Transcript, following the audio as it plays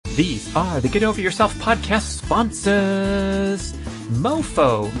These are the Get Over Yourself podcast sponsors.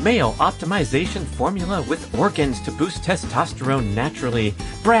 Mofo, male optimization formula with organs to boost testosterone naturally.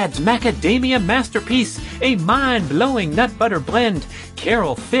 B.rad's macadamia masterpiece, a mind-blowing nut butter blend.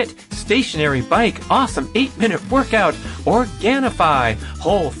 Carol Fit, stationary bike, awesome 8-minute workout. Organifi,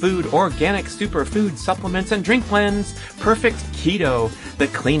 whole food organic superfood supplements and drink blends. Perfect Keto, the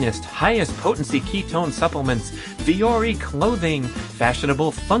cleanest, highest potency ketone supplements. Viore clothing,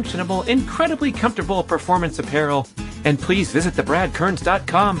 fashionable, functional, incredibly comfortable performance apparel. And please visit the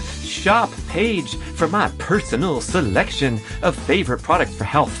bradkearns.com shop page for my personal selection of favorite products for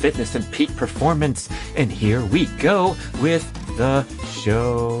health, fitness, and peak performance. And here we go with the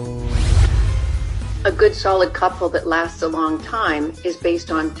show. A good solid couple that lasts a long time is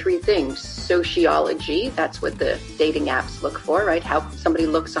based on three things. Sociology, that's what the dating apps look for, right? How somebody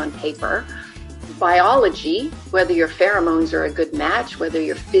looks on paper. Biology, whether your pheromones are a good match, whether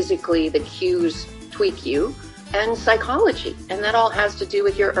you're physically, the cues tweak you. And psychology, and that all has to do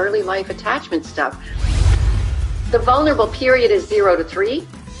with your early life attachment stuff. The vulnerable period is 0 to 3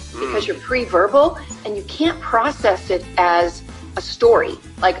 because you're pre-verbal and you can't process it as a story.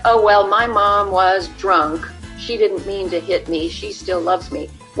 Like, oh, well, my mom was drunk. She didn't mean to hit me. She still loves me.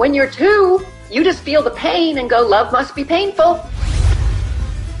 When you're 2, you just feel the pain and go, love must be painful.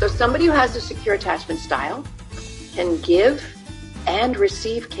 So somebody who has a secure attachment style can give and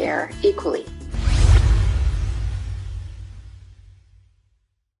receive care equally.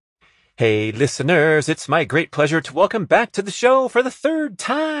 Hey listeners, it's my great pleasure to welcome back to the show for the third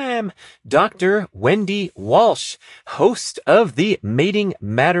time, Dr. Wendy Walsh, host of the Mating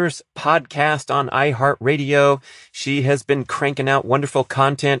Matters podcast on iHeartRadio. She has been cranking out wonderful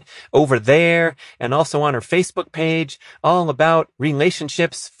content over there and also on her Facebook page, all about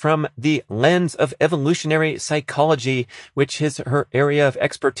relationships from the lens of evolutionary psychology, which is her area of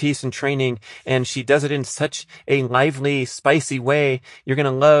expertise and training. And she does it in such a lively, spicy way. You're going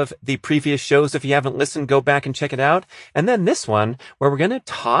to love the previous shows. If you haven't listened, go back and check it out. And then this one, where we're going to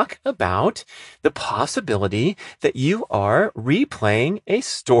talk about the possibility that you are replaying a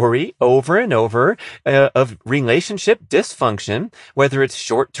story over and over of relationship dysfunction, whether it's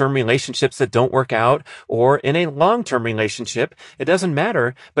short-term relationships that don't work out or in a long-term relationship. It doesn't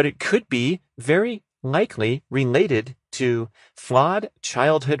matter, but it could be very likely related to flawed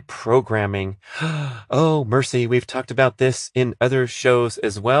childhood programming. Oh, mercy. We've talked about this in other shows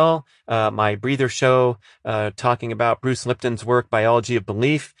as well. My Breather show, talking about Bruce Lipton's work, Biology of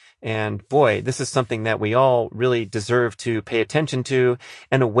Belief. And boy, this is something that we all really deserve to pay attention to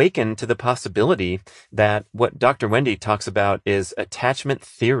and awaken to the possibility that what Dr. Wendy talks about is attachment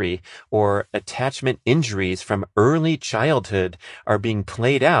theory or attachment injuries from early childhood are being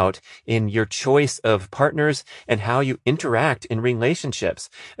played out in your choice of partners and how you interact in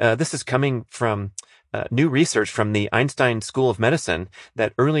relationships. This is coming from new research from the Einstein School of Medicine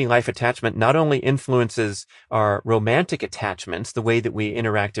that early life attachment not only influences our romantic attachments, the way that we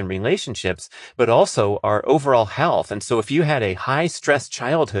interact in relationships, but also our overall health. And so if you had a high stress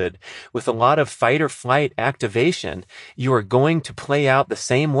childhood with a lot of fight or flight activation, you are going to play out the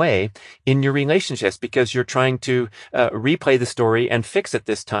same way in your relationships because you're trying to replay the story and fix it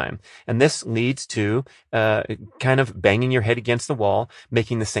this time. And this leads to kind of banging your head against the wall,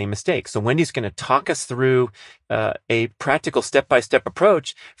 making the same mistake. So Wendy's going to talk us through a practical step-by-step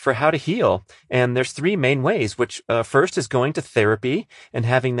approach for how to heal. And there's 3 main ways, which first is going to therapy and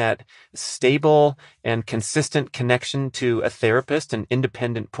having that stable and consistent connection to a therapist, an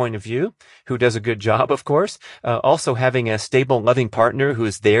independent point of view, who does a good job, of course. Also having a stable, loving partner who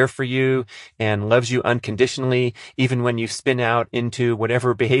is there for you and loves you unconditionally, even when you spin out into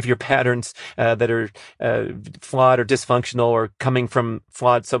whatever behavior patterns that are flawed or dysfunctional or coming from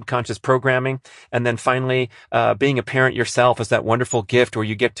flawed subconscious programming. And then finally, being a parent yourself is that wonderful gift where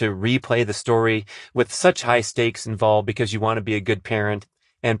you get to replay the story with such high stakes involved because you want to be a good parent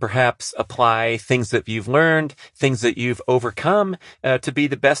and perhaps apply things that you've learned, things that you've overcome to be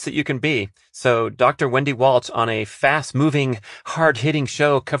the best that you can be. So Dr. Wendy Walsh on a fast-moving, hard-hitting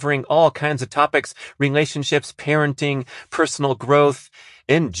show covering all kinds of topics, relationships, parenting, personal growth.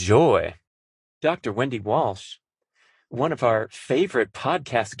 Enjoy. Dr. Wendy Walsh, one of our favorite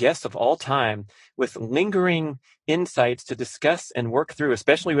podcast guests of all time, with lingering insights to discuss and work through,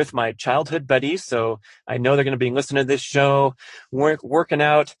 especially with my childhood buddies. So I know they're going to be listening to this show, working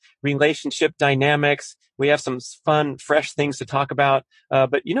out relationship dynamics. We have some fun, fresh things to talk about.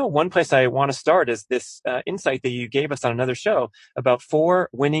 But one place I want to start is this insight that you gave us on another show about 4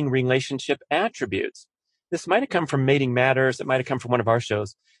 winning relationship attributes. This might have come from Mating Matters. It might have come from one of our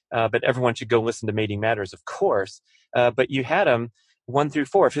shows. But everyone should go listen to Mating Matters, of course. But you had them 1 through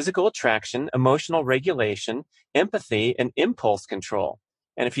 4: physical attraction, emotional regulation, empathy, and impulse control.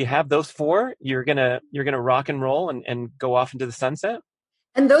 And if you have those 4, you're gonna rock and roll and go off into the sunset.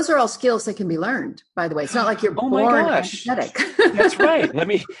 And those are all skills that can be learned, by the way. It's not like you're Oh my born gosh. empathetic. That's right. Let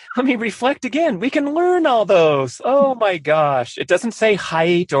me reflect again. We can learn all those. Oh my gosh. It doesn't say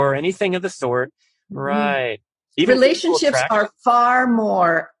height or anything of the sort. Right. Even physical Relationships attraction. are far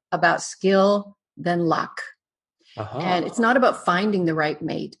more about skill than luck. And it's not about finding the right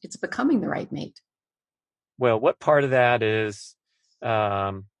mate. It's becoming the right mate. Well, what part of that is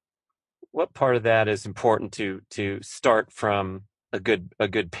important to start from a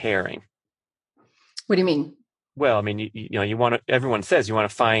good pairing? What do you mean? Well, I mean, you want to, everyone says you want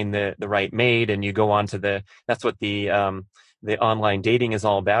to find the right mate, and you go on to that's what the online dating is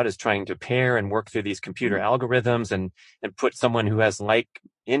all about, is trying to pair and work through these computer algorithms and put someone who has like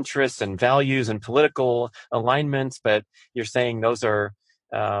interests and values and political alignments. But you're saying those are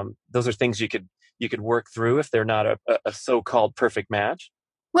things you could work through if they're not a so-called perfect match.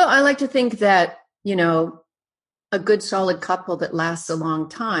 Well, I like to think that, a good solid couple that lasts a long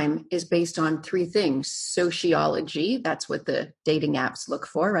time is based on 3 things. Sociology, that's what the dating apps look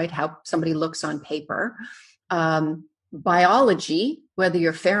for, right? How somebody looks on paper. Biology, whether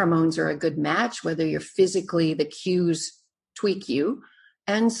your pheromones are a good match, whether you're physically, the cues tweak you,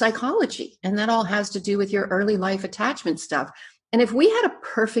 and psychology. And that all has to do with your early life attachment stuff. And if we had a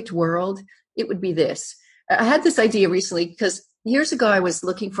perfect world, it would be this. I had this idea recently because years ago I was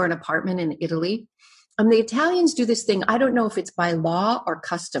looking for an apartment in Italy. The Italians do this thing, I don't know if it's by law or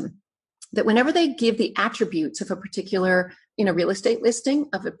custom, that whenever they give the attributes of a particular, real estate listing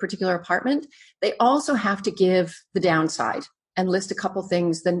of a particular apartment, they also have to give the downside and list a couple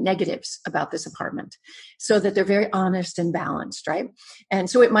things, the negatives about this apartment, so that they're very honest and balanced, right? And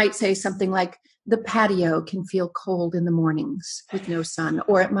so it might say something like, the patio can feel cold in the mornings with no sun.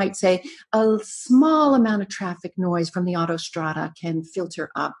 Or it might say a small amount of traffic noise from the autostrada can filter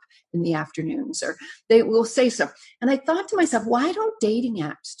up in the afternoons, or they will say so. And I thought to myself, why don't dating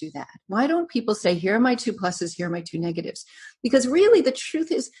apps do that? Why don't people say, here are my 2 pluses, here are my 2 negatives? Because really the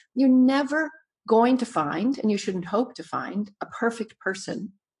truth is you're never going to find, and you shouldn't hope to find, a perfect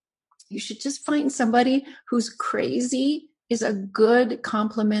person. You should just find somebody who's crazy is a good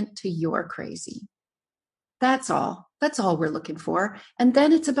complement to your crazy. That's all. That's all we're looking for. And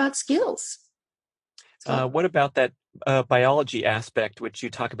then it's about skills. What about that biology aspect, which you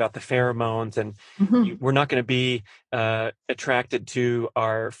talk about the pheromones, and we're not going to be attracted to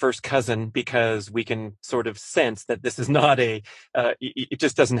our first cousin because we can sort of sense that this is not it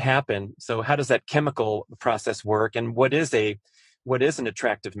just doesn't happen. So how does that chemical process work, and what is an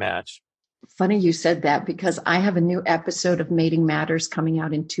attractive match? Funny you said that, because I have a new episode of Mating Matters coming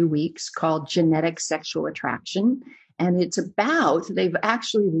out in 2 weeks called Genetic Sexual Attraction. And it's about, they've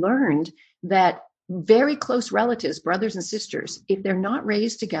actually learned that very close relatives, brothers and sisters, if they're not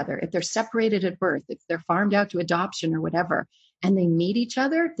raised together, if they're separated at birth, if they're farmed out to adoption or whatever, and they meet each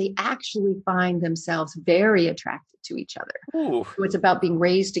other, they actually find themselves very attracted to each other. Ooh. So it's about being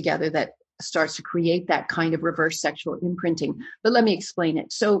raised together that starts to create that kind of reverse sexual imprinting. But let me explain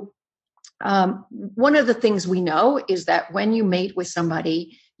it. So one of the things we know is that when you mate with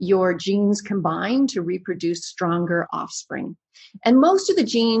somebody, your genes combine to reproduce stronger offspring. And most of the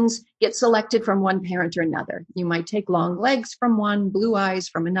genes get selected from one parent or another. You might take long legs from one, blue eyes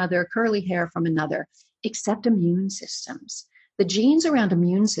from another, curly hair from another, except immune systems. The genes around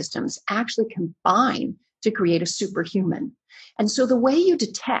immune systems actually combine to create a superhuman. And so the way you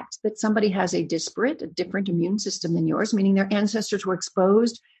detect that somebody has a different immune system than yours, meaning their ancestors were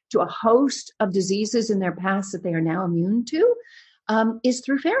exposed to a host of diseases in their past that they are now immune to, is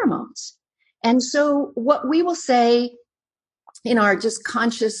through pheromones. And so what we will say in our just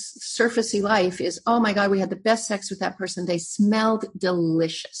conscious surfacey life is, oh my God, we had the best sex with that person. They smelled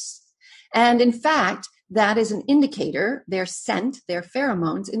delicious. And in fact, that is an indicator, their scent, their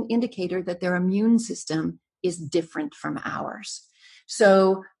pheromones, an indicator that their immune system is different from ours.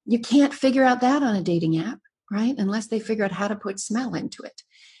 So you can't figure out that on a dating app, right? Unless they figure out how to put smell into it.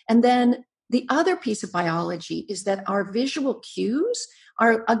 And then the other piece of biology is that our visual cues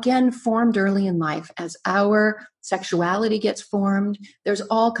are, again, formed early in life. As our sexuality gets formed, there's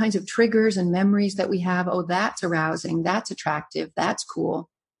all kinds of triggers and memories that we have. Oh, that's arousing, that's attractive, that's cool.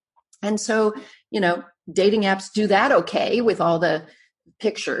 And so, dating apps do that okay with all the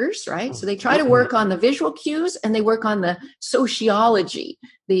pictures, right? So they try to work on the visual cues and they work on the sociology,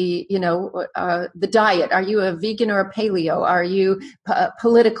 the diet. Are you a vegan or a paleo? Are you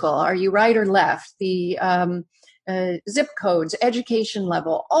political? Are you right or left? The zip codes, education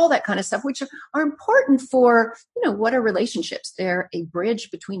level, all that kind of stuff, which are important for, what are relationships? They're a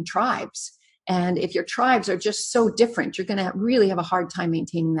bridge between tribes. And if your tribes are just so different, you're going to really have a hard time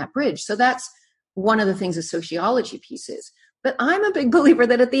maintaining that bridge. So that's one of the things a sociology piece is. But I'm a big believer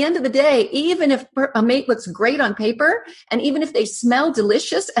that at the end of the day, even if a mate looks great on paper, and even if they smell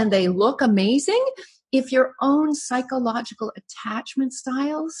delicious and they look amazing, if your own psychological attachment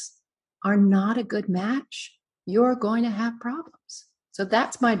styles are not a good match, you're going to have problems. So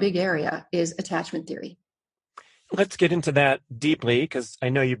that's my big area, is attachment theory. Let's get into that deeply, because I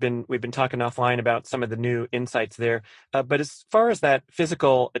know we've been talking offline about some of the new insights there. But as far as that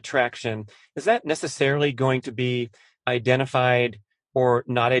physical attraction, is that necessarily going to be identified or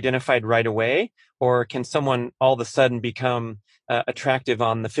not identified right away? Or can someone all of a sudden become attractive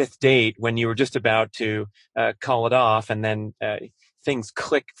on the fifth date when you were just about to call it off, and then things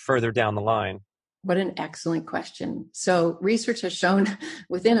click further down the line? What an excellent question. So research has shown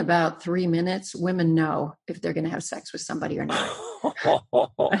within about 3 minutes, women know if they're going to have sex with somebody or not.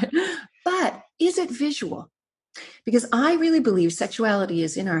 But is it visual? Because I really believe sexuality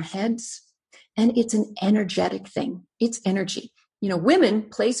is in our heads, and it's an energetic thing. It's energy. Women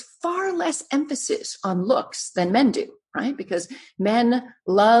place far less emphasis on looks than men do, right? Because men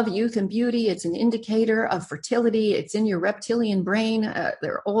love youth and beauty. It's an indicator of fertility. It's in your reptilian brain,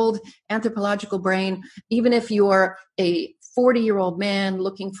 their old anthropological brain. Even if you're a 40-year-old man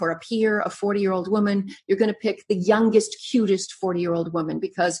looking for a peer, a 40-year-old woman, you're going to pick the youngest, cutest 40-year-old woman,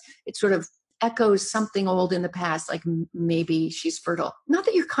 because it sort of echoes something old in the past, like maybe she's fertile. Not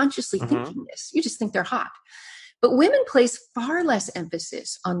that you're consciously thinking this, you just think they're hot. But women place far less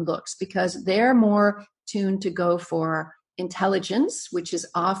emphasis on looks because they're more tuned to go for intelligence, which is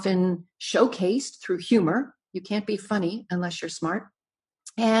often showcased through humor. You can't be funny unless you're smart.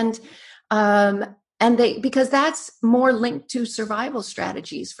 And they, because that's more linked to survival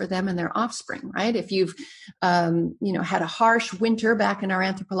strategies for them and their offspring, right? If you've, had a harsh winter back in our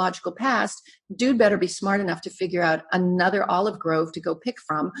anthropological past, dude better be smart enough to figure out another olive grove to go pick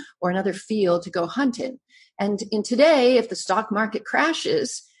from, or another field to go hunt in. And in today, if the stock market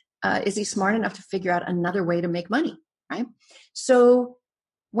crashes, is he smart enough to figure out another way to make money, right? So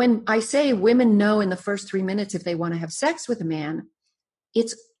when I say women know in the first 3 minutes if they want to have sex with a man,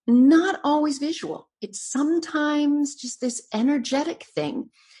 it's not always visual. It's sometimes just this energetic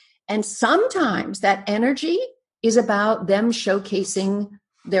thing. And sometimes that energy is about them showcasing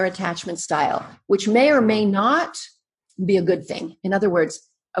their attachment style, which may or may not be a good thing. In other words,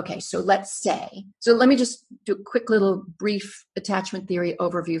 okay, so let me just do a quick little brief attachment theory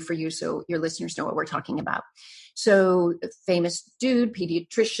overview for you so your listeners know what we're talking about. So famous dude,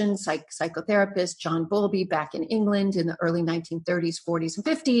 pediatrician, psychotherapist, John Bowlby, back in England in the early 1930s, 40s, and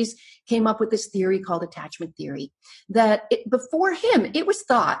 50s, came up with this theory called attachment theory. Before him, it was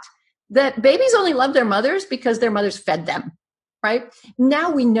thought that babies only love their mothers because their mothers fed them, right?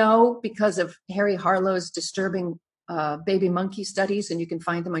 Now we know, because of Harry Harlow's disturbing baby monkey studies, and you can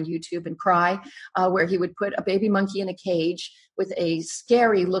find them on YouTube and cry, where he would put a baby monkey in a cage with a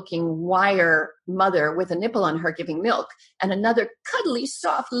scary looking wire mother with a nipple on her giving milk, and another cuddly,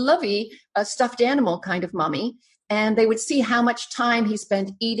 soft, lovey stuffed animal kind of mummy. And they would see how much time he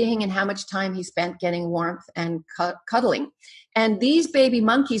spent eating and how much time he spent getting warmth and cuddling. And these baby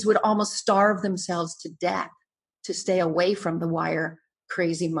monkeys would almost starve themselves to death to stay away from the wire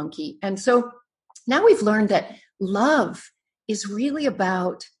crazy monkey. And so now we've learned that love is really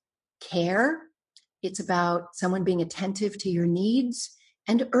about care. It's about someone being attentive to your needs.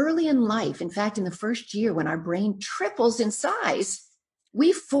 And early in life, in fact, in the first year when our brain triples in size,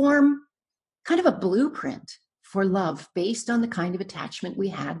 we form kind of a blueprint for love based on the kind of attachment we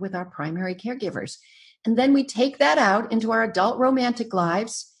had with our primary caregivers. And then we take that out into our adult romantic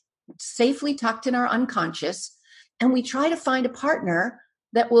lives, safely tucked in our unconscious, and we try to find a partner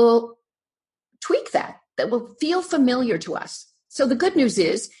that will tweak that will feel familiar to us. So the good news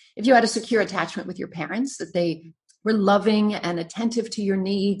is, if you had a secure attachment with your parents, that they were loving and attentive to your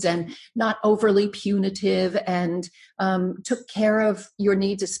needs and not overly punitive, and took care of your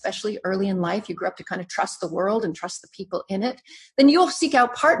needs, especially early in life, you grew up to kind of trust the world and trust the people in it, then you'll seek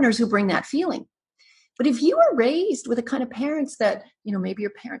out partners who bring that feeling. But if you were raised with a kind of parents that, maybe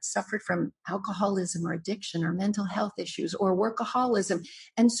your parents suffered from alcoholism or addiction or mental health issues or workaholism,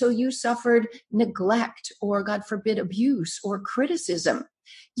 and so you suffered neglect or, God forbid, abuse or criticism,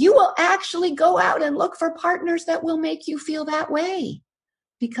 you will actually go out and look for partners that will make you feel that way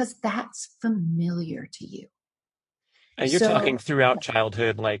because that's familiar to you. You're talking throughout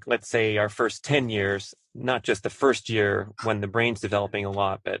childhood, like let's say our first 10 years, not just the first year when the brain's developing a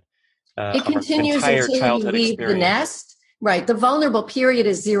lot, but It continues entire until you childhood leave the experience. nest. Right. The vulnerable period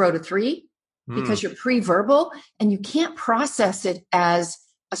is 0 to 3 because you're pre-verbal and you can't process it as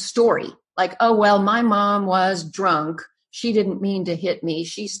a story. Like, oh, well, my mom was drunk. She didn't mean to hit me.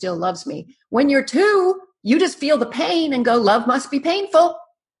 She still loves me. When you're 2, you just feel the pain and go, love must be painful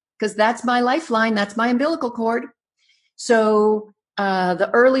because that's my lifeline. That's my umbilical cord. So the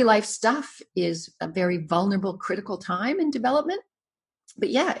early life stuff is a very vulnerable, critical time in development. But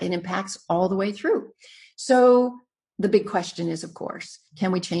yeah, it impacts all the way through. So the big question is, of course,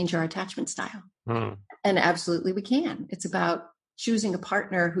 can we change our attachment style? And absolutely we can. It's about choosing a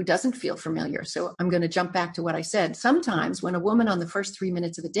partner who doesn't feel familiar. So I'm going to jump back to what I said. Sometimes when a woman on the first 3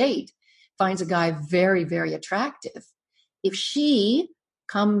 minutes of a date finds a guy very, very attractive, if she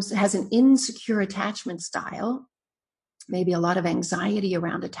has an insecure attachment style, maybe a lot of anxiety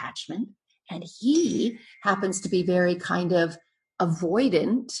around attachment, and he happens to be very kind of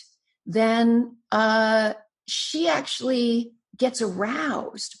avoidant, then she actually gets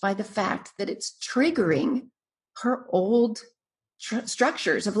aroused by the fact that it's triggering her old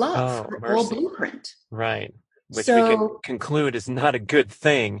structures of love, her old blueprint. Right. Which we can conclude is not a good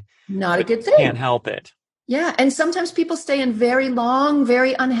thing. Not a good thing. Can't help it. Yeah. And sometimes people stay in very long,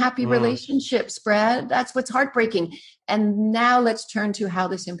 very unhappy relationships, Brad. That's what's heartbreaking. And now let's turn to how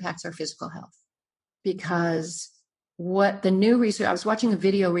this impacts our physical health. Because what the new research, I was watching a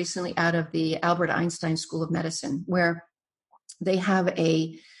video recently out of the Albert Einstein School of Medicine, where they have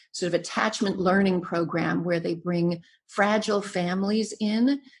a sort of attachment learning program where they bring fragile families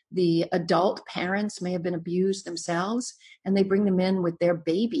in. The adult parents may have been abused themselves, and they bring them in with their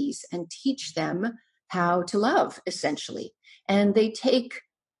babies and teach them how to love, essentially. And they take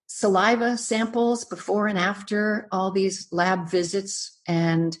saliva samples before and after all these lab visits,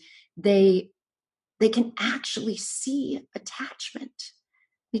 and they can actually see attachment.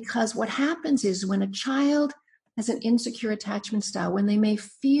 Because what happens is when a child has an insecure attachment style, when they may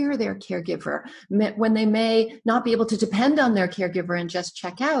fear their caregiver, when they may not be able to depend on their caregiver and just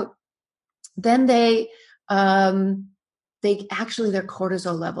check out, then they actually, their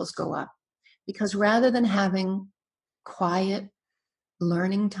cortisol levels go up. Because rather than having quiet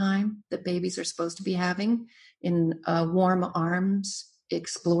learning time that babies are supposed to be having in warm arms,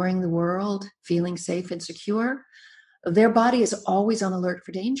 exploring the world, feeling safe and secure, their body is always on alert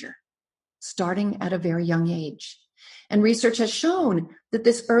for danger, starting at a very young age. And research has shown that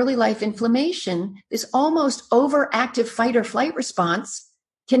this early life inflammation, this almost overactive fight or flight response,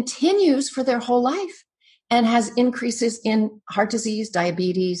 continues for their whole life and has increases in heart disease,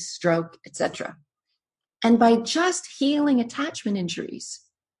 diabetes, stroke, etc. And by just healing attachment injuries,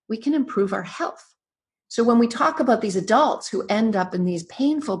 we can improve our health. So when we talk about these adults who end up in these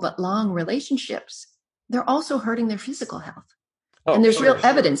painful but long relationships, they're also hurting their physical health. And there's real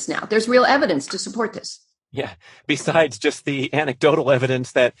evidence now. There's real evidence to support this. Yeah. Besides just the anecdotal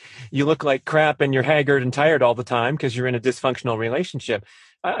evidence that you look like crap and you're haggard and tired all the time because you're in a dysfunctional relationship.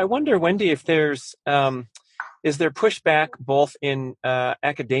 I wonder, Wendy, if is there pushback both in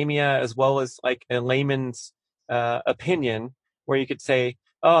academia as well as like a layman's opinion where you could say,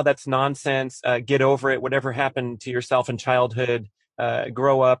 oh, that's nonsense, get over it, whatever happened to yourself in childhood,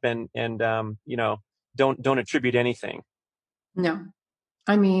 grow up and don't attribute anything. No.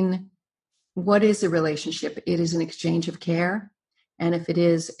 I mean, what is a relationship? It is an exchange of care. And if it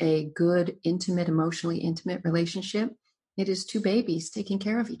is a good, intimate, emotionally intimate relationship, it is two babies taking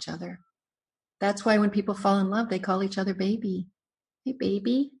care of each other. That's why when people fall in love, they call each other baby. Hey,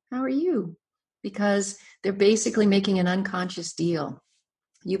 baby, how are you? Because they're basically making an unconscious deal.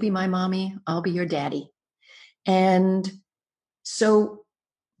 You be my mommy, I'll be your daddy. And so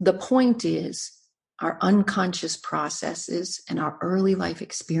the point is, our unconscious processes and our early life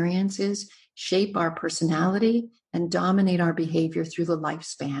experiences shape our personality and dominate our behavior through the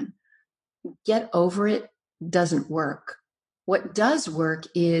lifespan. Get over it doesn't work. What does work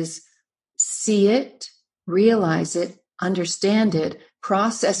is see it, realize it, understand it,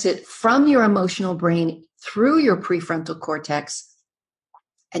 process it from your emotional brain through your prefrontal cortex,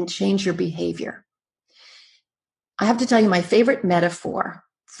 and change your behavior. I have to tell you, my favorite metaphor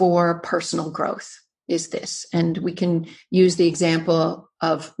for personal growth is this. And we can use the example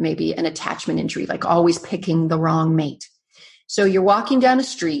of maybe an attachment injury, like always picking the wrong mate. So you're walking down a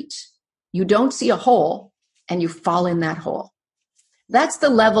street, you don't see a hole, and you fall in that hole. That's the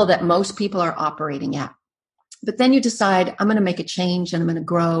level that most people are operating at. But then you decide, I'm going to make a change and I'm going to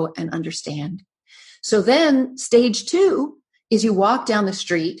grow and understand. So then stage 2 is you walk down the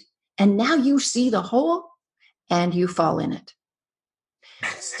street and now you see the hole and you fall in it.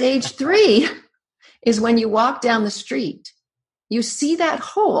 Stage 3 is when you walk down the street, you see that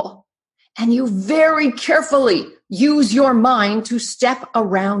hole And you very carefully use your mind to step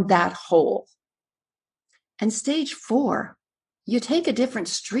around that hole. And stage 4, you take a different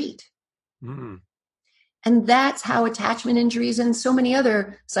street. Mm. And that's how attachment injuries and so many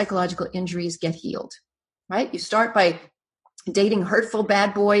other psychological injuries get healed, right? You start by dating hurtful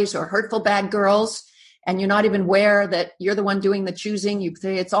bad boys or hurtful bad girls, and you're not even aware that you're the one doing the choosing. You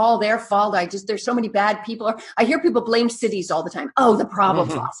say it's all their fault. There's so many bad people. I hear people blame cities all the time. Oh, the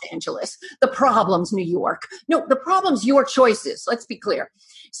problem's Los Angeles. The problem's New York. No, the problem's your choices. Let's be clear.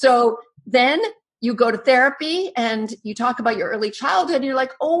 So then you go to therapy and you talk about your early childhood and you're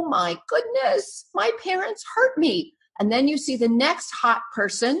like, oh my goodness, my parents hurt me. And then you see the next hot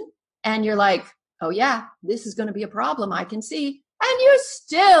person and you're like, oh yeah, this is going to be a problem, I can see. And you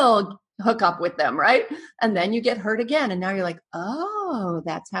still hook up with them, right? And then you get hurt again. And now you're like, oh,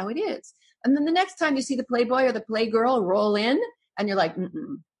 that's how it is. And then the next time you see the playboy or the playgirl roll in and you're like,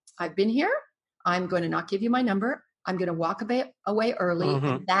 I've been here. I'm going to not give you my number. I'm going to walk away early.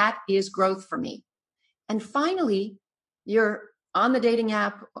 And that is growth for me. And finally, you're on the dating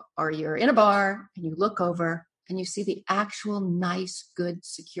app or you're in a bar and you look over and you see the actual nice, good,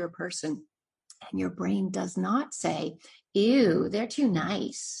 secure person. And your brain does not say, ew, they're too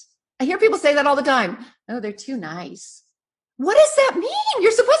nice. I hear people say that all the time. Oh, they're too nice. What does that mean?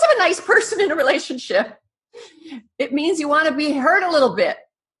 You're supposed to have a nice person in a relationship. It means you want to be hurt a little bit.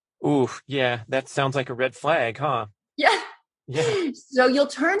 Ooh, yeah, that sounds like a red flag, huh? Yeah. Yeah. So you'll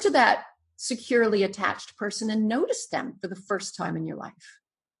turn to that securely attached person and notice them for the first time in your life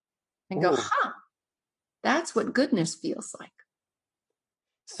and go, that's what goodness feels like.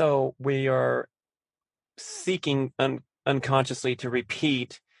 So we are seeking unconsciously to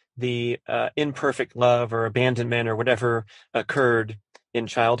repeat the imperfect love or abandonment or whatever occurred in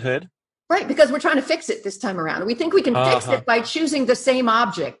childhood. Right, because we're trying to fix it this time around. We think we can fix it by choosing the same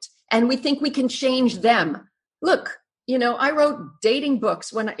object, and we think we can change them. Look, I wrote dating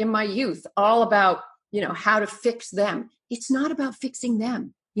books in my youth all about, how to fix them. It's not about fixing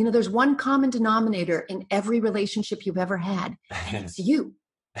them. There's one common denominator in every relationship you've ever had, and it's you.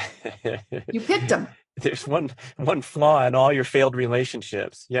 You picked them. There's one flaw in all your failed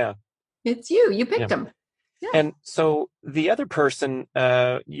relationships. Yeah. It's you. You picked them. Yeah. And so the other person,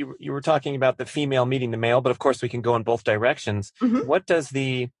 you were talking about the female meeting the male, but of course we can go in both directions. What's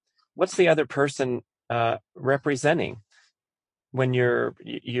the other person representing when you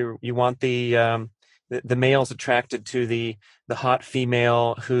want the male's attracted to the hot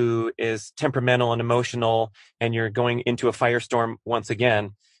female who is temperamental and emotional, and you're going into a firestorm once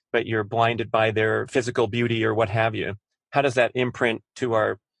again, but you're blinded by their physical beauty or what have you. How does that imprint to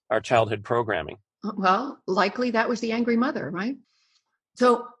our childhood programming? Well, likely that was the angry mother, right?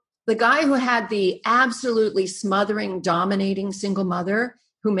 So the guy who had the absolutely smothering, dominating single mother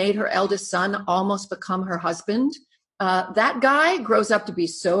who made her eldest son almost become her husband, that guy grows up to be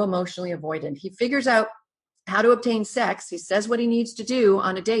so emotionally avoidant. He figures out how to obtain sex. He says what he needs to do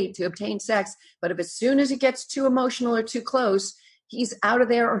on a date to obtain sex. But if as soon as it gets too emotional or too close, he's out of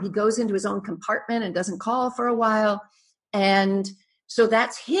there, or he goes into his own compartment and doesn't call for a while. And so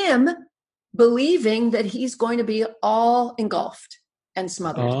that's him believing that he's going to be all engulfed and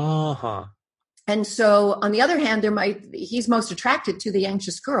smothered. And so on the other hand, he's most attracted to the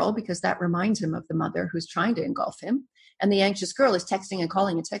anxious girl because that reminds him of the mother who's trying to engulf him. And the anxious girl is texting and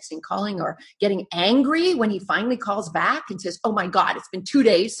calling, or getting angry when he finally calls back and says, oh my God, it's been 2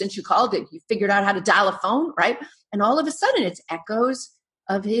 days since you called it. You figured out how to dial a phone, right? And all of a sudden it's echoes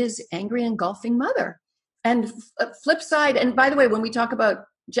of his angry, engulfing mother. And flip side, and by the way, when we talk about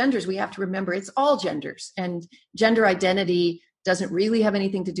genders, we have to remember it's all genders, and gender identity doesn't really have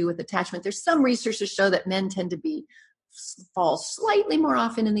anything to do with attachment. There's some research to show that men tend to fall slightly more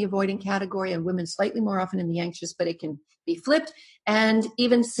often in the avoiding category and women slightly more often in the anxious, but it can be flipped. And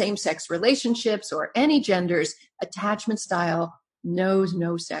even same-sex relationships or any genders, attachment style knows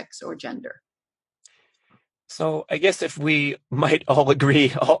no sex or gender. So I guess if we might all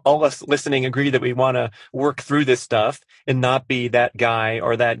agree, all us listening agree that we want to work through this stuff and not be that guy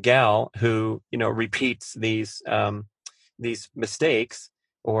or that gal who, repeats these mistakes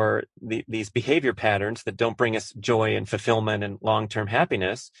or these behavior patterns that don't bring us joy and fulfillment and long-term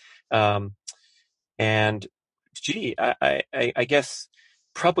happiness. And gee, I guess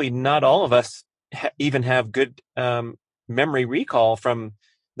probably not all of us even have good memory recall from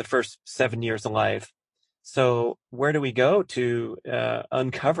the first 7 years of life. So where do we go to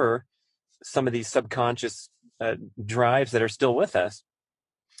uncover some of these subconscious drives that are still with us?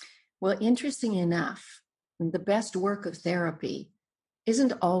 Well, interesting enough, the best work of therapy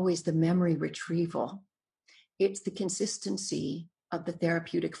isn't always the memory retrieval. It's the consistency of the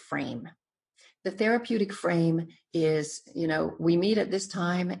therapeutic frame. The therapeutic frame is, we meet at this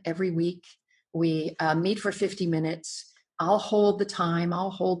time every week. We meet for 50 minutes. I'll hold the time. I'll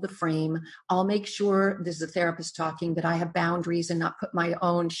hold the frame. I'll make sure, this is a therapist talking, that I have boundaries and not put my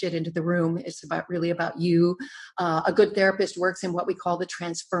own shit into the room. It's really about you. A good therapist works in what we call the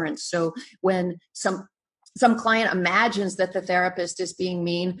transference. So when some client imagines that the therapist is being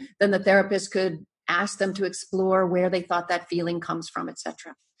mean, then the therapist could ask them to explore where they thought that feeling comes from,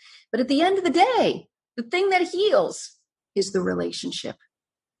 etc. But at the end of the day, the thing that heals is the relationship.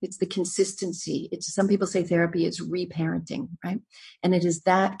 It's the consistency. Some people say therapy is reparenting, right? And it is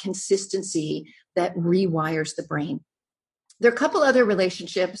that consistency that rewires the brain. There are a couple other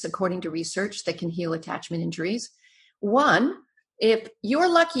relationships, according to research, that can heal attachment injuries. One, if you're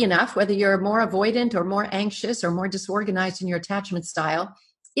lucky enough, whether you're more avoidant or more anxious or more disorganized in your attachment style,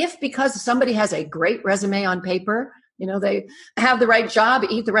 if because somebody has a great resume on paper, they have the right job,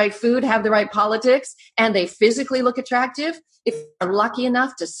 eat the right food, have the right politics, and they physically look attractive, if you're lucky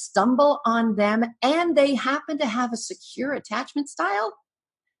enough to stumble on them and they happen to have a secure attachment style,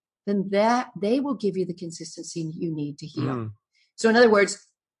 then they will give you the consistency you need to heal. So in other words,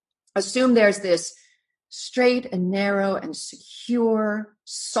 assume there's this straight and narrow and secure,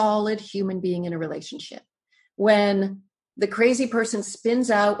 solid human being in a relationship. When the crazy person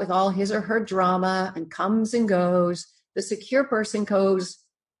spins out with all his or her drama and comes and goes, the secure person goes,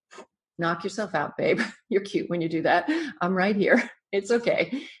 knock yourself out, babe. You're cute when you do that. I'm right here. It's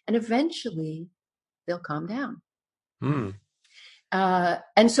okay. And eventually they'll calm down.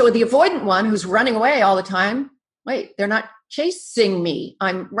 And so the avoidant one who's running away all the time, wait, they're not chasing me.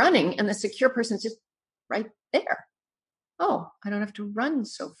 I'm running. And the secure person's just right there. Oh, I don't have to run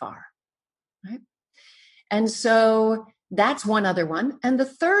so far. Right. And so that's one other one. And the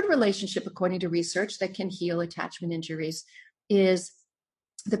third relationship, according to research, that can heal attachment injuries is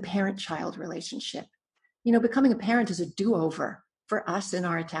the parent-child relationship. Becoming a parent is a do-over for us in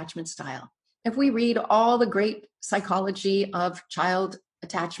our attachment style. If we read all the great psychology of child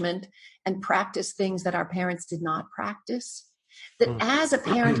attachment and practice things that our parents did not practice, that as a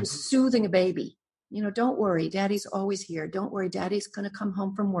parent who's soothing a baby, don't worry, daddy's always here. Don't worry, daddy's going to come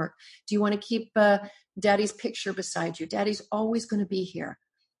home from work. Do you want to keep daddy's picture beside you? Daddy's always going to be here.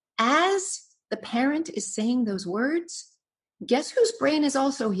 As the parent is saying those words, guess whose brain is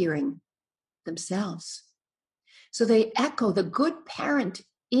also hearing? Themselves. So they echo. The good parent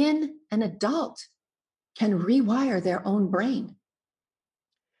in an adult can rewire their own brain.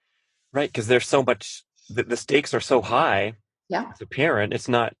 Right, because there's so much, the stakes are so high. Yeah. As a parent, it's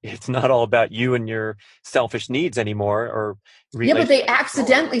not all about you and your selfish needs anymore, or but they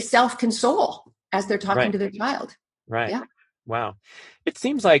accidentally self-console as they're talking to their child. Right. Yeah. Wow. It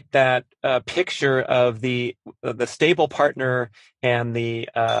seems like that picture of the stable partner and the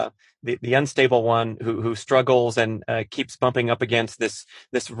unstable one who struggles and keeps bumping up against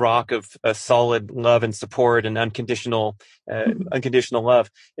this rock of solid love and support and unconditional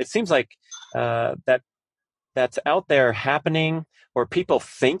love. It seems like that's out there happening, or people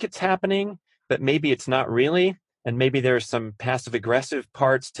think it's happening, but maybe it's not really. And maybe there's some passive aggressive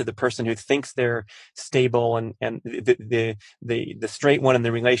parts to the person who thinks they're stable and the straight one in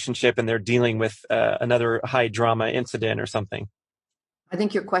the relationship, and they're dealing with another high drama incident or something. I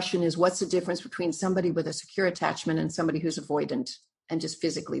think your question is, what's the difference between somebody with a secure attachment and somebody who's avoidant and just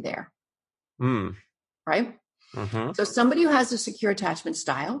physically there? Right? Mm-hmm. So somebody who has a secure attachment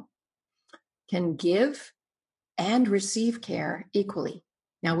style can give and receive care equally.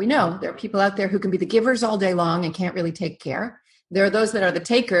 Now, we know there are people out there who can be the givers all day long and can't really take care. There are those that are the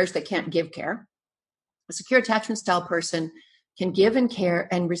takers that can't give care. A secure attachment style person can give and care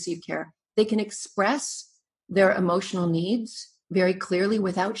and receive care. They can express their emotional needs very clearly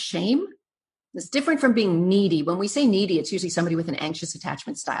without shame. It's different from being needy. When we say needy, it's usually somebody with an anxious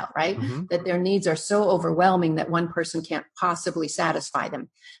attachment style, right? Mm-hmm. That their needs are so overwhelming that one person can't possibly satisfy them.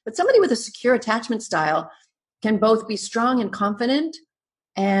 But somebody with a secure attachment style can both be strong and confident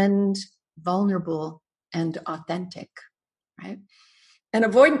and vulnerable and authentic, right? An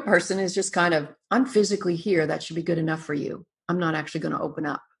avoidant person is just kind of, I'm physically here. That should be good enough for you. I'm not actually going to open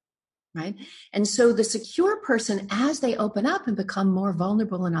up, right? And so the secure person, as they open up and become more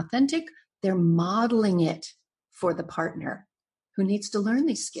vulnerable and authentic, they're modeling it for the partner who needs to learn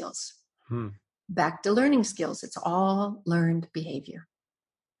these skills. Back to learning skills. It's all learned behavior.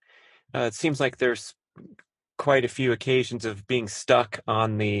 It seems like there's quite a few occasions of being stuck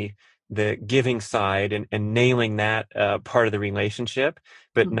on the giving side and nailing that part of the relationship,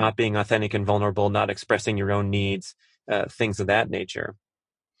 but mm-hmm. not being authentic and vulnerable, not expressing your own needs, things of that nature.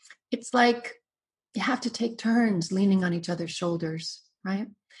 It's like you have to take turns leaning on each other's shoulders. right?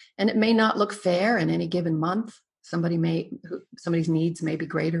 And it may not look fair in any given month. Somebody's needs may be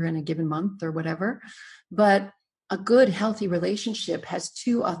greater in a given month or whatever, but a good, healthy relationship has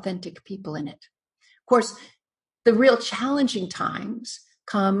two authentic people in it. Of course, the real challenging times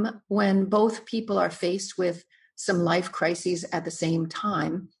come when both people are faced with some life crises at the same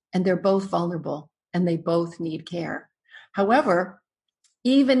time, and they're both vulnerable and they both need care. However,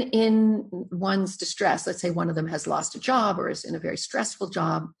 even in one's distress, let's say one of them has lost a job or is in a very stressful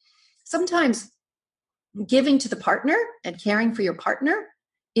job, sometimes giving to the partner and caring for your partner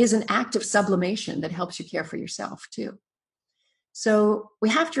is an act of sublimation that helps you care for yourself too. So we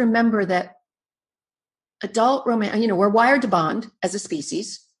have to remember that adult romance, we're wired to bond as a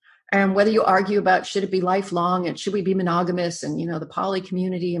species. And whether you argue about should it be lifelong and should we be monogamous and, the poly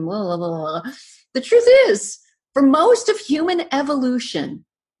community and blah, blah, blah, blah. The truth is, for most of human evolution,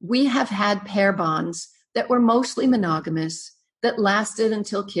 we have had pair bonds that were mostly monogamous that lasted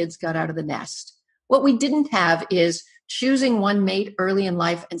until kids got out of the nest. What we didn't have is choosing one mate early in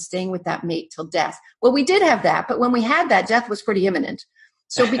life and staying with that mate till death. Well, we did have that, but when we had that, death was pretty imminent.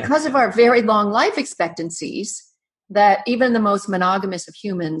 So because of our very long life expectancies, that even the most monogamous of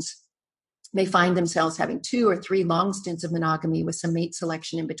humans may find themselves having 2 or 3 long stints of monogamy with some mate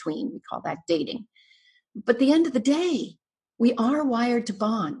selection in between. We call that dating. But at the end of the day, we are wired to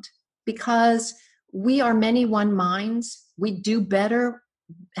bond because we are many one minds. We do better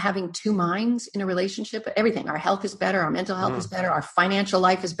having 2 minds in a relationship. Everything, our health is better, our mental health is better, our financial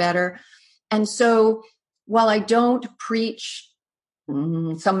life is better. And so while I don't preach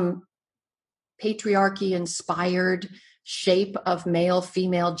some patriarchy-inspired shape of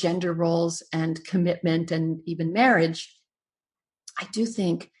male-female gender roles and commitment and even marriage, I do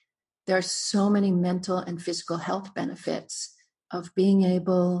think there are so many mental and physical health benefits of being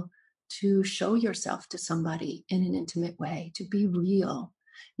able to show yourself to somebody in an intimate way, to be real.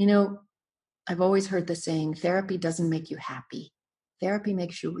 I've always heard the saying, therapy doesn't make you happy. Therapy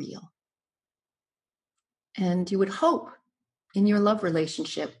makes you real. And you would hope in your love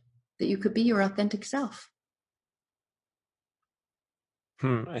relationship that you could be your authentic self.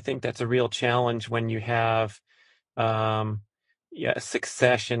 I think that's a real challenge when you have a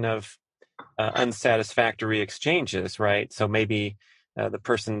succession of unsatisfactory exchanges, right? So maybe the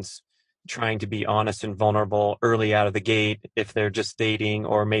person's trying to be honest and vulnerable early out of the gate if they're just dating,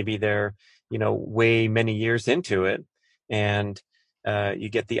 or maybe they're, way many years into it. And you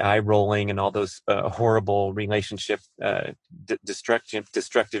get the eye rolling and all those horrible relationship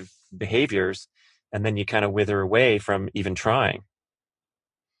destructive behaviors, and then you kind of wither away from even trying.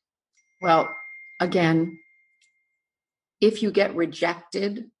 Well, again, if you get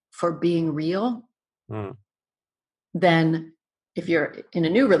rejected for being real, then if you're in a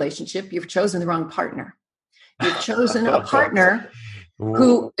new relationship, you've chosen the wrong partner. You've chosen a partner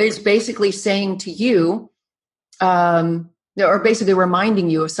who is basically saying to you, or basically reminding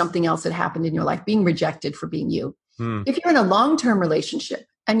you of something else that happened in your life, being rejected for being you. If you're in a long-term relationship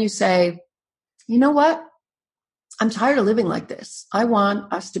and you say, you know what? I'm tired of living like this. I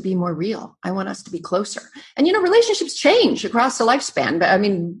want us to be more real. I want us to be closer. And, relationships change across the lifespan. But I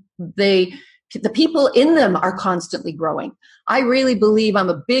mean, the people in them are constantly growing. I really believe I'm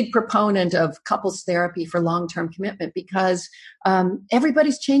a big proponent of couples therapy for long-term commitment because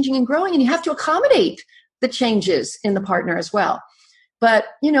everybody's changing and growing, and you have to accommodate the changes in the partner as well. But,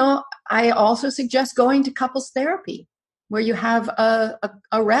 I also suggest going to couples therapy where you have a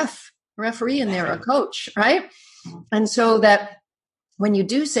referee in there, a coach, right? And so that when you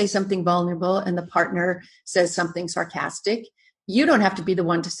do say something vulnerable and the partner says something sarcastic, you don't have to be the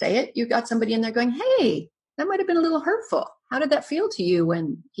one to say it. You got somebody in there going, hey, that might have been a little hurtful. How did that feel to you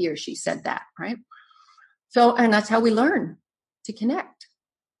when he or she said that, right? So, and that's how we learn to connect.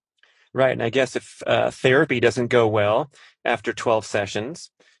 Right. And I guess if therapy doesn't go well after 12 sessions,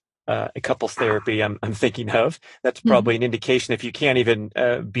 a couples therapy I'm thinking of, that's probably an indication if you can't even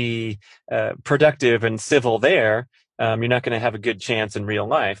be productive and civil there, you're not going to have a good chance in real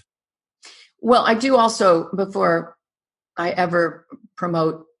life. Well, I do also, before I ever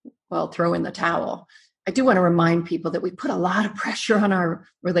promote, throw in the towel, I do want to remind people that we put a lot of pressure on our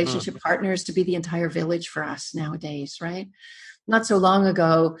relationship partners to be the entire village for us nowadays, right? Not so long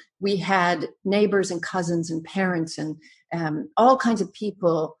ago, we had neighbors and cousins and parents and all kinds of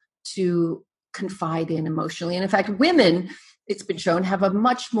people to confide in emotionally. And in fact, women, it's been shown, have a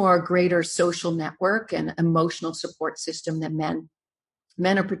much more greater social network and emotional support system than men.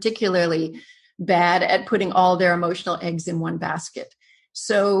 Men are particularly bad at putting all their emotional eggs in one basket.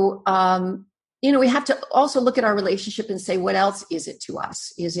 So we have to also look at our relationship and say, what else is it to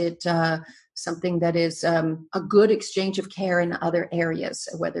us? Is it something that is a good exchange of care in other areas,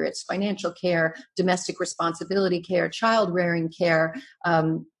 whether it's financial care, domestic responsibility care, child rearing care,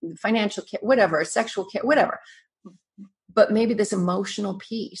 financial care, whatever, sexual care, whatever. But maybe this emotional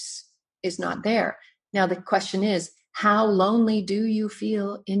piece is not there. Now, the question is, how lonely do you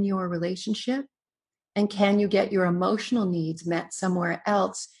feel in your relationship? And can you get your emotional needs met somewhere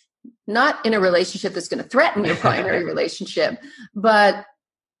else? Not in a relationship that's going to threaten your primary relationship, but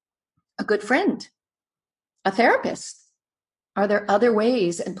a good friend, a therapist. Are there other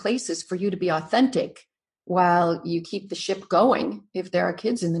ways and places for you to be authentic while you keep the ship going if there are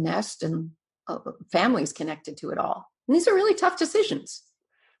kids in the nest and families connected to it all? And these are really tough decisions.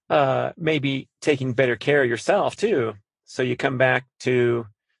 Maybe taking better care of yourself too. So you come back to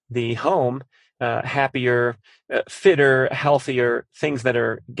the home happier, fitter, healthier, things that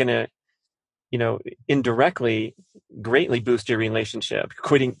are going to, indirectly greatly boost your relationship.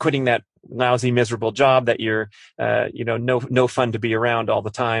 Quitting that lousy, miserable job that you're, no fun to be around all the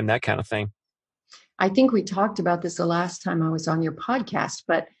time, that kind of thing. I think we talked about this the last time I was on your podcast,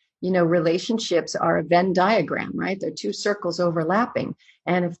 but relationships are a Venn diagram, right? They're two circles overlapping.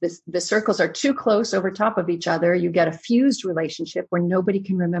 And if the circles are too close over top of each other, you get a fused relationship where nobody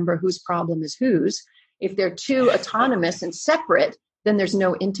can remember whose problem is whose. If they're too autonomous and separate, then there's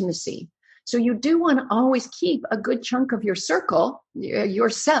no intimacy. So you do want to always keep a good chunk of your circle,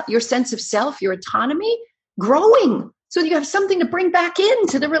 your sense of self, your autonomy growing. So you have something to bring back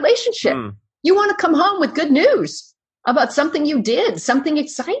into the relationship. You want to come home with good news about something you did, something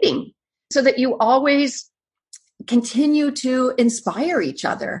exciting, so that you always continue to inspire each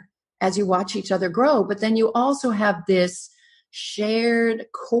other as you watch each other grow. But then you also have this shared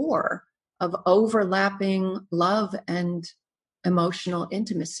core of overlapping love and emotional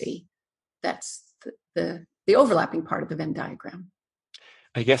intimacy. That's the overlapping part of the Venn diagram.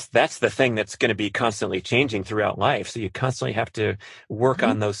 I guess that's the thing that's going to be constantly changing throughout life. So you constantly have to work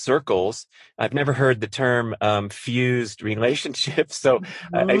on those circles. I've never heard the term fused relationships. So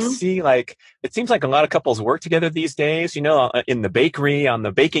I see it seems like a lot of couples work together these days, in the bakery, on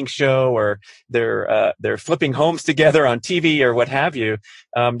the baking show, or they're flipping homes together on TV or what have you.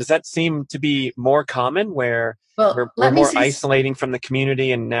 Does that seem to be more common where we're more isolating from the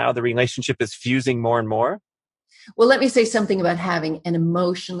community and now the relationship is fusing more and more? Well, let me say something about having an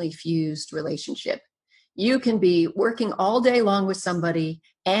emotionally fused relationship. You can be working all day long with somebody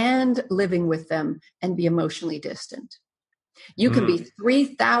and living with them and be emotionally distant. You can be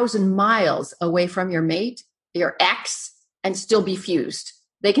 3,000 miles away from your mate, your ex, and still be fused.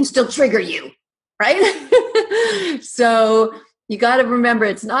 They can still trigger you, right? So you got to remember,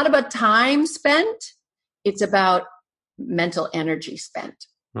 it's not about time spent. It's about mental energy spent.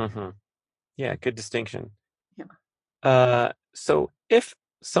 Mm-hmm. Yeah, good distinction. So if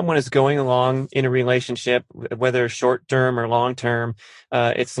someone is going along in a relationship, whether short-term or long-term,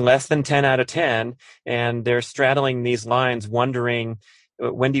 it's less than 10 out of 10, and they're straddling these lines, wondering,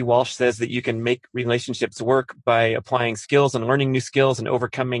 Wendy Walsh says that you can make relationships work by applying skills and learning new skills and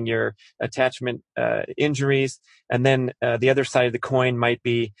overcoming your attachment injuries. And then the other side of the coin might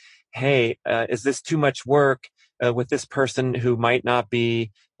be, hey, is this too much work with this person who might not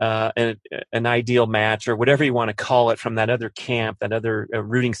be an ideal match, or whatever you want to call it, from that other camp, that other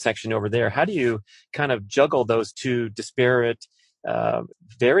rooting section over there? How do you kind of juggle those two disparate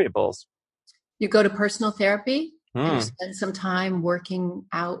variables? You go to personal therapy and you spend some time working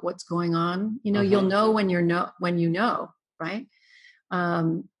out what's going on. You'll know when you know, right?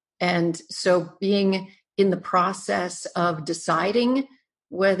 And so being in the process of deciding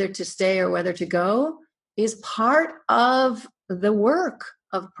whether to stay or whether to go is part of the work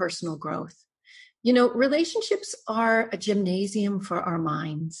of personal growth. Relationships are a gymnasium for our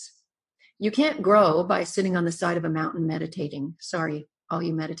minds. You can't grow by sitting on the side of a mountain meditating. Sorry, all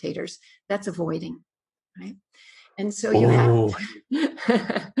you meditators. That's avoiding, right? And so you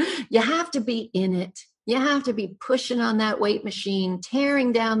have to be in it. You have to be pushing on that weight machine,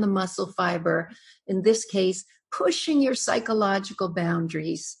 tearing down the muscle fiber. In this case, pushing your psychological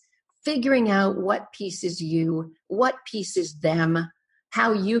boundaries, figuring out what piece is you, what piece is them,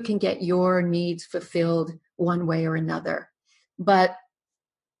 how you can get your needs fulfilled one way or another. But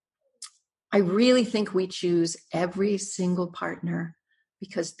I really think we choose every single partner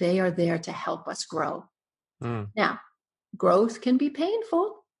because they are there to help us grow. Now, growth can be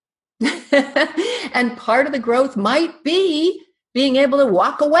painful. And part of the growth might be being able to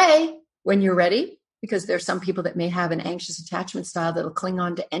walk away when you're ready, because there's some people that may have an anxious attachment style that'll cling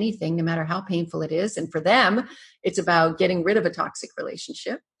on to anything, no matter how painful it is. And for them, it's about getting rid of a toxic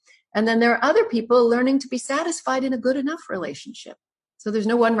relationship. And then there are other people learning to be satisfied in a good enough relationship. So there's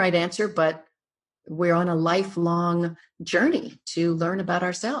no one right answer, but we're on a lifelong journey to learn about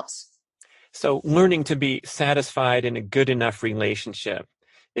ourselves. So learning to be satisfied in a good enough relationship.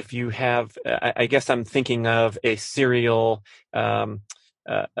 If you have, I guess I'm thinking of a serial uh,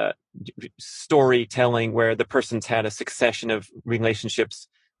 uh, storytelling where the person's had a succession of relationships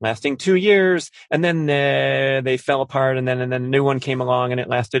lasting 2 years, and then they fell apart, and then a new one came along, and it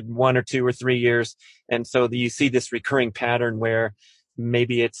lasted 1 or 2 or 3 years, and so you see this recurring pattern where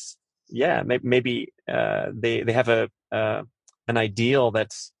maybe it's maybe they have an ideal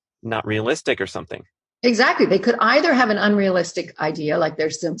that's not realistic or something. Exactly. They could either have an unrealistic idea, like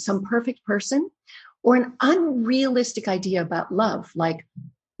there's some perfect person, or an unrealistic idea about love, like,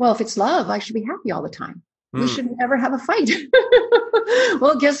 well, if it's love, I should be happy all the time. We should never have a fight.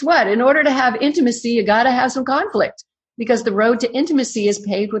 Well, guess what? In order to have intimacy, you got to have some conflict, because the road to intimacy is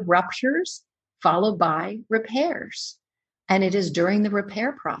paved with ruptures followed by repairs. And it is during the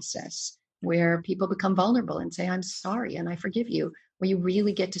repair process where people become vulnerable and say, I'm sorry and I forgive you, where you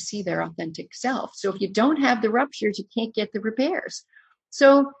really get to see their authentic self. So if you don't have the ruptures, you can't get the repairs.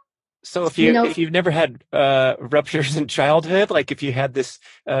 So if you've never had ruptures in childhood, like if you had this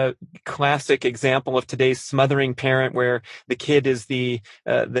classic example of today's smothering parent, where the kid is the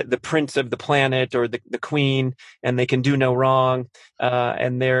prince of the planet, or the queen, and they can do no wrong,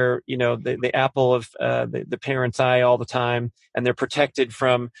 and they're the apple of the parent's eye all the time, and they're protected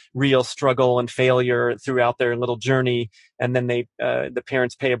from real struggle and failure throughout their little journey, and then the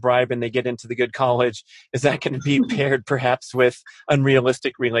parents pay a bribe and they get into the good college. Is that going to be paired perhaps with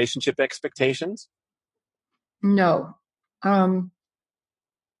unrealistic relationship expectations? No.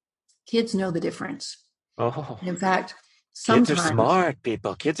 Kids know the difference. Oh, in fact, sometimes kids are smart,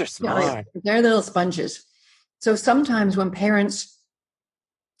 people. Kids are smart. Yeah, they're little sponges. So sometimes when parents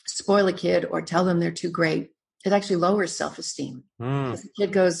spoil a kid or tell them they're too great, it actually lowers self-esteem. Because the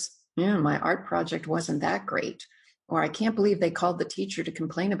kid goes, yeah, my art project wasn't that great. Or I can't believe they called the teacher to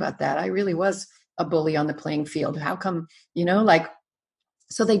complain about that. I really was a bully on the playing field. How come,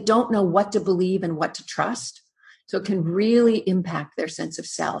 so they don't know what to believe and what to trust. So it can really impact their sense of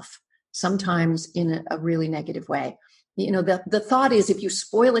self, sometimes in a really negative way. The thought is, if you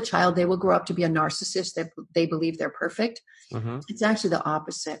spoil a child, they will grow up to be a narcissist, that they believe they're perfect. Mm-hmm. It's actually the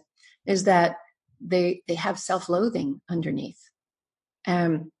opposite, is that they have self-loathing underneath.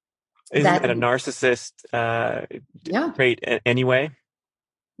 Isn't that a narcissist trait anyway?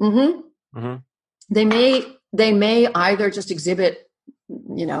 Mm-hmm. Mm-hmm. They may either just exhibit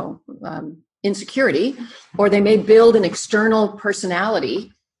insecurity, or they may build an external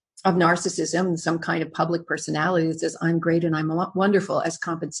personality of narcissism, some kind of public personality that says, I'm great and I'm wonderful, as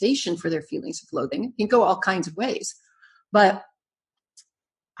compensation for their feelings of loathing. It can go all kinds of ways. But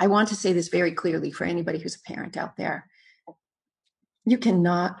I want to say this very clearly for anybody who's a parent out there. You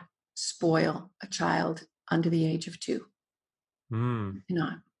cannot spoil a child under the age of 2. You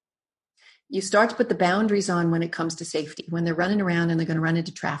cannot. You start to put the boundaries on when it comes to safety, when they're running around and they're going to run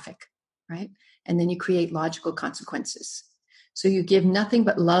into traffic, right? And then you create logical consequences. So you give nothing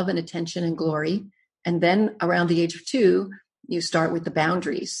but love and attention and glory. And then around the age of 2, you start with the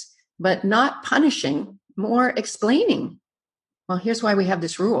boundaries, but not punishing, more explaining. Well, here's why we have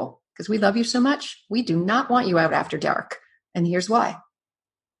this rule. Because we love you so much, we do not want you out after dark. And here's why.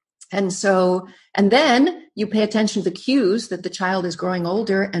 And then you pay attention to the cues that the child is growing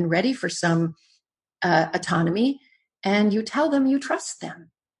older and ready for some autonomy, and you tell them you trust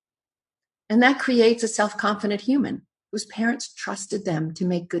them. And that creates a self-confident human whose parents trusted them to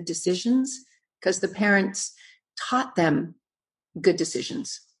make good decisions, because the parents taught them good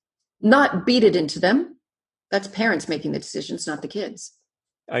decisions, not beat it into them. That's parents making the decisions, not the kids.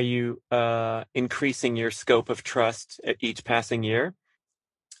 Are you increasing your scope of trust at each passing year?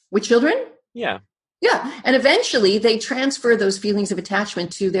 With children? Yeah. Yeah. And eventually they transfer those feelings of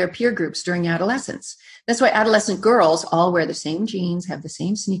attachment to their peer groups during adolescence. That's why adolescent girls all wear the same jeans, have the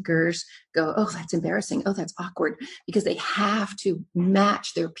same sneakers, go, oh, that's embarrassing. Oh, that's awkward, because they have to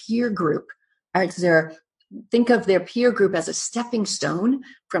match their peer group. All right, think of their peer group as a stepping stone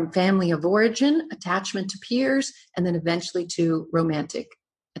from family of origin, attachment to peers, and then eventually to romantic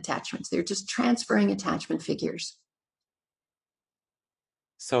attachments. They're just transferring attachment figures.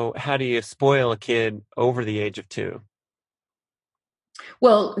 So how do you spoil a kid over the age of 2?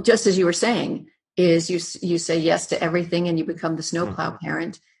 Well, just as you were saying, is you say yes to everything and you become the snowplow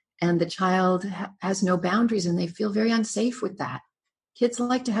parent, and the child has no boundaries and they feel very unsafe with that. Kids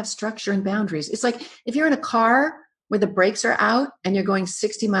like to have structure and boundaries. It's like if you're in a car where the brakes are out and you're going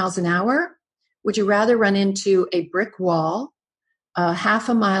 60 miles an hour, would you rather run into a brick wall half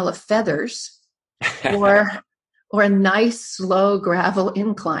a mile of feathers or a nice slow gravel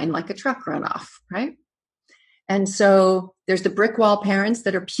incline like a truck runoff, right? And so there's the brick wall parents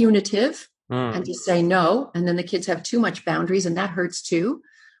that are punitive and just say no, and then the kids have too much boundaries and that hurts too.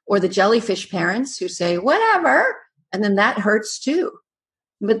 Or the jellyfish parents who say whatever, and then that hurts too.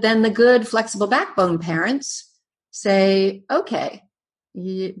 But then the good flexible backbone parents say, okay,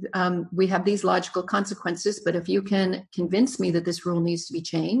 we have these logical consequences, but if you can convince me that this rule needs to be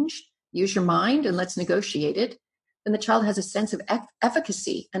changed, use your mind and let's negotiate it, then the child has a sense of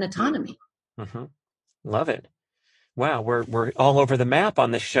efficacy and autonomy. Mm-hmm. Love it. Wow, we're all over the map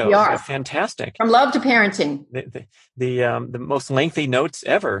on this show. We are. Fantastic. From love to parenting. The most lengthy notes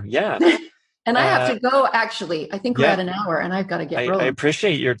ever. Yeah. And I have to go, actually. I think we're at an hour and I've got to get rolling. I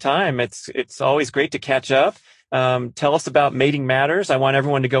appreciate your time. It's always great to catch up. Tell us about Mating Matters. I want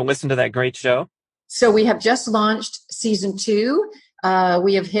everyone to go listen to that great show. So we have just launched season 2.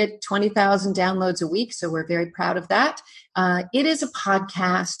 We have hit 20,000 downloads a week, so we're very proud of that. It is a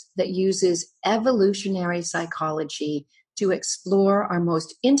podcast that uses evolutionary psychology to explore our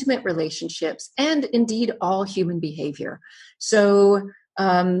most intimate relationships and indeed all human behavior. So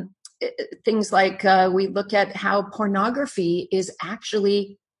things like we look at how pornography is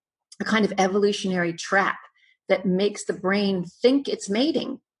actually a kind of evolutionary trap that makes the brain think it's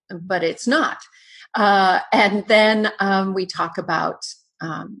mating, but it's not. And then we talk about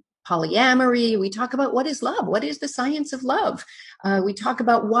polyamory. We talk about what is love? What is the science of love? We talk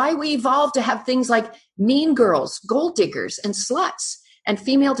about why we evolved to have things like mean girls, gold diggers, and sluts, and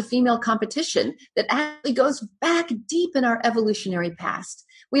female-to-female competition that actually goes back deep in our evolutionary past.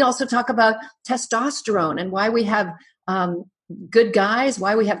 We also talk about testosterone and why we have good guys,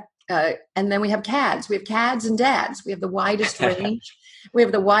 why we have, and then we have cads. We have cads and dads. We have the widest range. We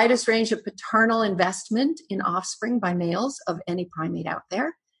have the widest range of paternal investment in offspring by males of any primate out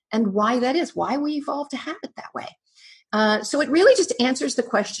there, and why that is, why we evolved to have it that way. So it really just answers the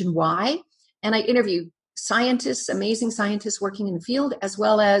question why. And I interview scientists, amazing scientists working in the field, as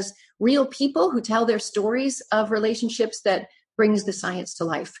well as real people who tell their stories of relationships that brings the science to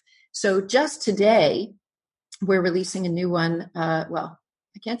life. So just today, we're releasing a new one. Well,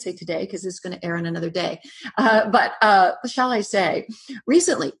 I can't say today because it's going to air on another day. But shall I say,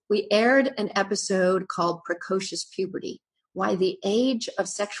 recently we aired an episode called Precocious Puberty, why the age of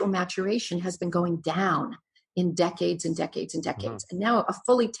sexual maturation has been going down in decades and decades and decades. And now a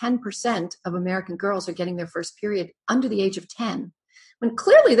fully 10% of American girls are getting their first period under the age of 10, when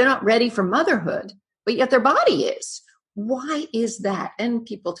clearly they're not ready for motherhood, but yet their body is. Why is that? And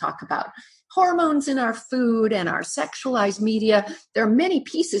people talk about hormones in our food and our sexualized media. There are many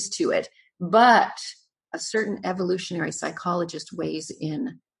pieces to it, but a certain evolutionary psychologist weighs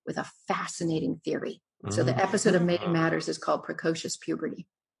in with a fascinating theory. So the episode of Mating Matters is called Precocious Puberty.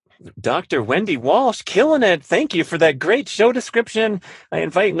 Dr. Wendy Walsh, killing it. Thank you for that great show description. I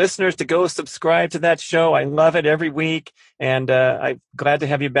invite listeners to go subscribe to that show. I love it every week, and I'm glad to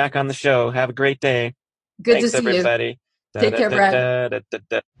have you back on the show. Have a great day. Good Thanks, to see everybody. you. Take care, Brad.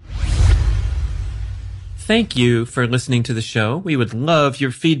 Thank you for listening to the show. We would love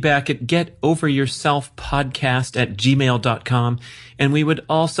your feedback at getoveryourselfpodcast@gmail.com. And we would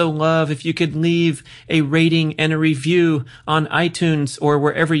also love if you could leave a rating and a review on iTunes or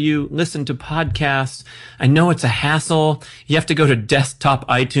wherever you listen to podcasts. I know it's a hassle. You have to go to desktop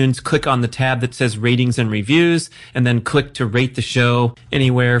iTunes, click on the tab that says ratings and reviews, and then click to rate the show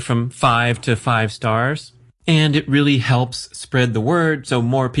anywhere from 5 to 5 stars. And it really helps spread the word so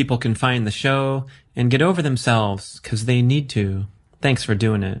more people can find the show and get over themselves, because they need to. Thanks for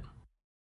doing it.